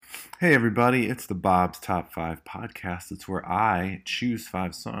Hey everybody, it's the Bob's Top 5 podcast. It's where I choose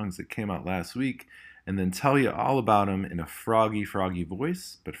 5 songs that came out last week and then tell you all about them in a froggy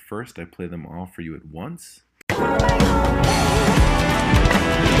voice. But first, I play them all for you at once.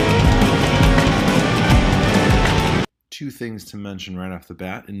 Two things to mention right off the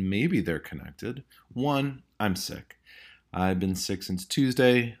bat, and maybe they're connected. One, I'm sick. I've been sick since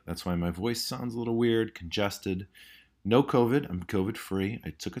Tuesday. That's why my voice sounds a little weird, congested. No COVID. I'm COVID free. I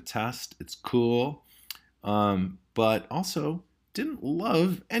took a test. It's cool. But also didn't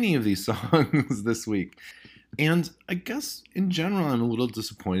love any of these songs this week. And I guess in general, I'm a little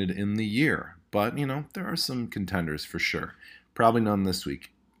disappointed in the year. But, there are some contenders for sure. Probably none this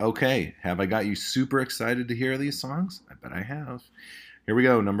week. Okay, have I got you super excited to hear these songs? I bet I have. Here we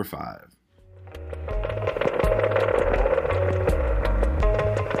go, number 5.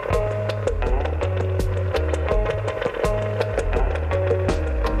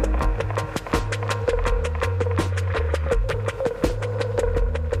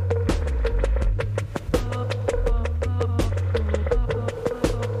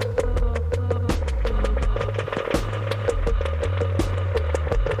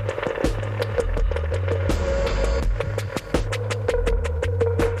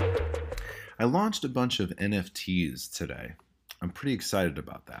 I launched a bunch of NFTs today. I'm pretty excited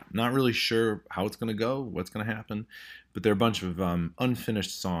about that. Not really sure how it's going to go, what's going to happen, but they're a bunch of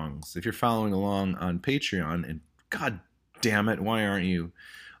unfinished songs. If you're following along on Patreon, and god damn it, why aren't you?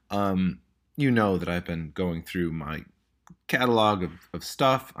 You know that I've been going through my catalog of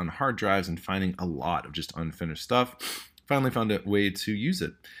stuff on hard drives and finding a lot of just unfinished stuff. Finally found a way to use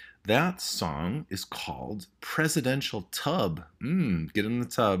it. That song is called Presidential Tub. Get in the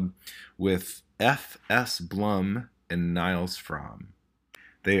tub with F.S. Blum and Niels Fromm.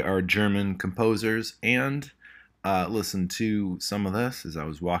 They are German composers, and listened to some of this as I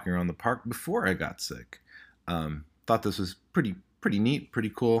was walking around the park before I got sick. Thought this was pretty neat,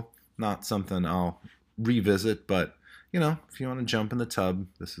 pretty cool. Not something I'll revisit, but if you want to jump in the tub,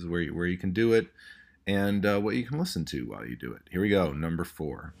 this is where you can do it. And what you can listen to while you do it. Here we go, number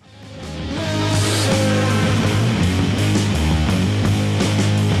 4.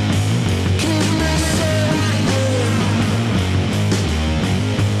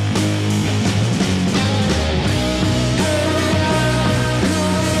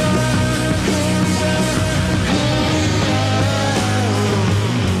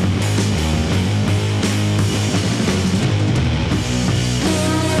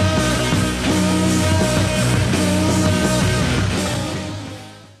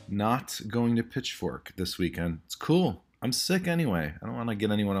 Not going to Pitchfork this weekend. It's cool. I'm sick anyway. I don't want to get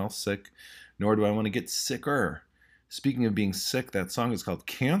anyone else sick, nor do I want to get sicker. Speaking of being sick, that song is called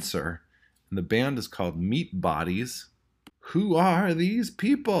Cancer, and the band is called Meat Bodies. Who are these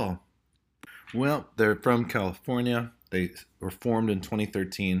people? Well, they're from California. They were formed in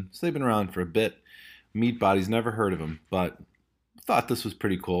 2013, so they've been around for a bit. Meat Bodies, never heard of them, but thought this was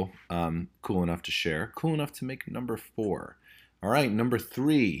pretty cool. Cool enough to share. Cool enough to make number 4. All right, number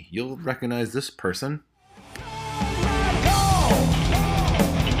 3. You'll recognize this person.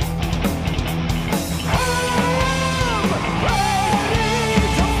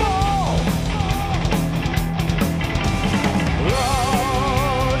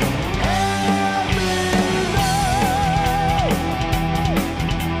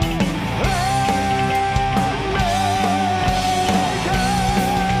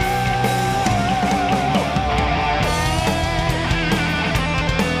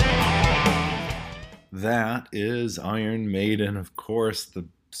 That is Iron Maiden, of course. The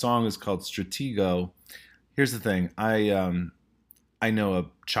song is called Stratego. Here's the thing. I know a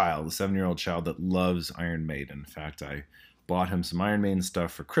 7-year-old child that loves Iron Maiden. In fact, I bought him some Iron Maiden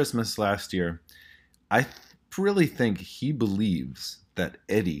stuff for Christmas last year. I really think he believes that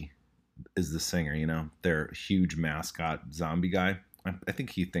Eddie is the singer, their huge mascot zombie guy. I think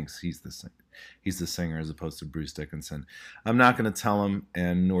he thinks he's the singer as opposed to Bruce Dickinson. I'm not going to tell him,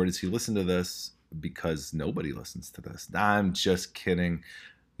 and nor does he listen to this, because nobody listens to this. I'm just kidding.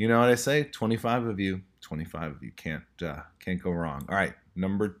 You know what I say? 25 of you can't go wrong. All right,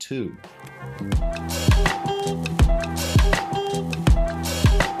 number 2.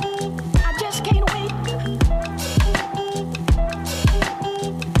 I just can't wait.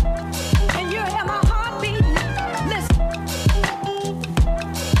 Can you hear my heart beating? Listen.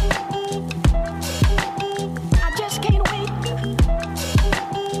 I just can't wait.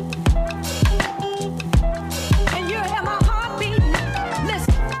 Can you hear my heart beating?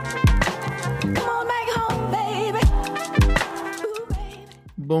 Listen. Come on back home, baby. Ooh, baby.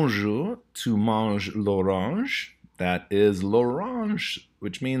 Bonjour, tu manges l'orange? That is l'orange,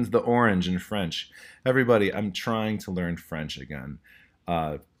 which means the orange in French. Everybody, I'm trying to learn French again.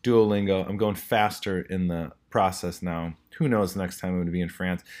 Duolingo, I'm going faster in the process now. Who knows the next time I'm going to be in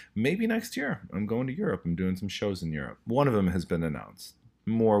France? Maybe next year. I'm going to Europe. I'm doing some shows in Europe. One of them has been announced.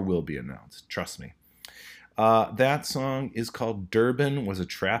 More will be announced. Trust me. That song is called Durban Was a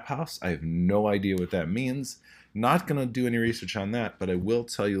Trap House. I have no idea what that means. Not going to do any research on that, but I will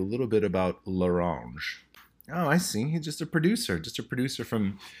tell you a little bit about l'orange. Oh, I see. He's just a producer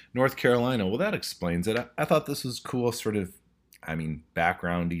from North Carolina. Well, that explains it. I thought this was cool, sort of,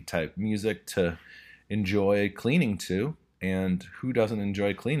 backgroundy type music to enjoy cleaning to. And who doesn't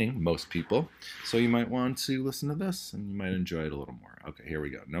enjoy cleaning? Most people. So you might want to listen to this, and you might enjoy it a little more. Okay, here we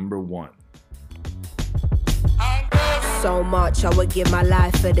go. Number 1. So much I would give my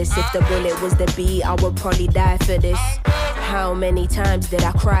life for this. If the bullet was the beat, I would probably die for this. How many times did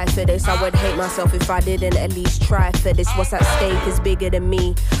I cry for this? I would hate myself if I didn't at least try for this. What's at stake is bigger than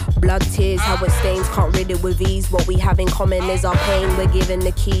me. Blood, tears, how it stains, can't rid it with ease. What we have in common is our pain. We're given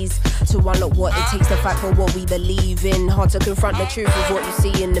the keys to unlock what it takes to fight for what we believe in. Hard to confront the truth of what you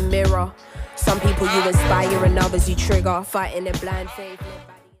see in the mirror. Some people you inspire and others you trigger. Fighting in blind faith.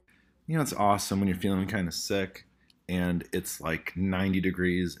 You know, it's awesome when you're feeling kind of sick and it's like 90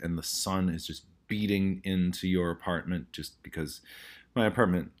 degrees and the sun is just beating into your apartment, just because my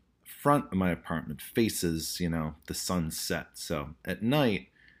apartment, front of my apartment faces, the sunset. So at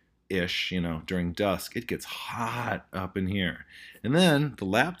night-ish, during dusk, it gets hot up in here. And then the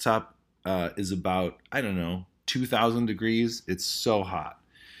laptop is about, 2,000 degrees. It's so hot.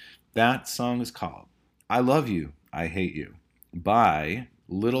 That song is called I Love You, I Hate You by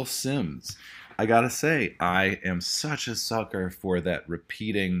Little Simz. I gotta say, I am such a sucker for that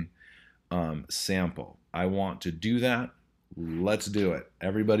repeating sample. I want to do that. Let's do it.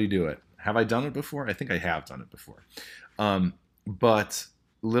 Everybody do it. Have I done it before? I think I have done it before. But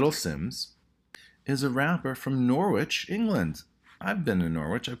Little Simz is a rapper from Norwich, England. I've been to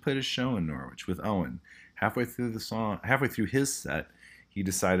Norwich. I played a show in Norwich with Owen. Halfway through his set, he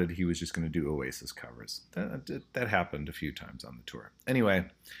decided he was just going to do Oasis covers. That happened a few times on the tour. Anyway,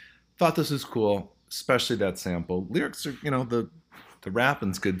 thought this was cool, especially that sample. Lyrics are, the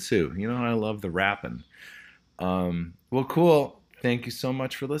rapping's good too. I love the rapping. Well, cool. Thank you so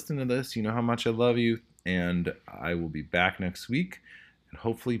much for listening to this. You know how much I love you, and I will be back next week and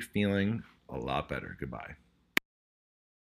hopefully feeling a lot better. Goodbye.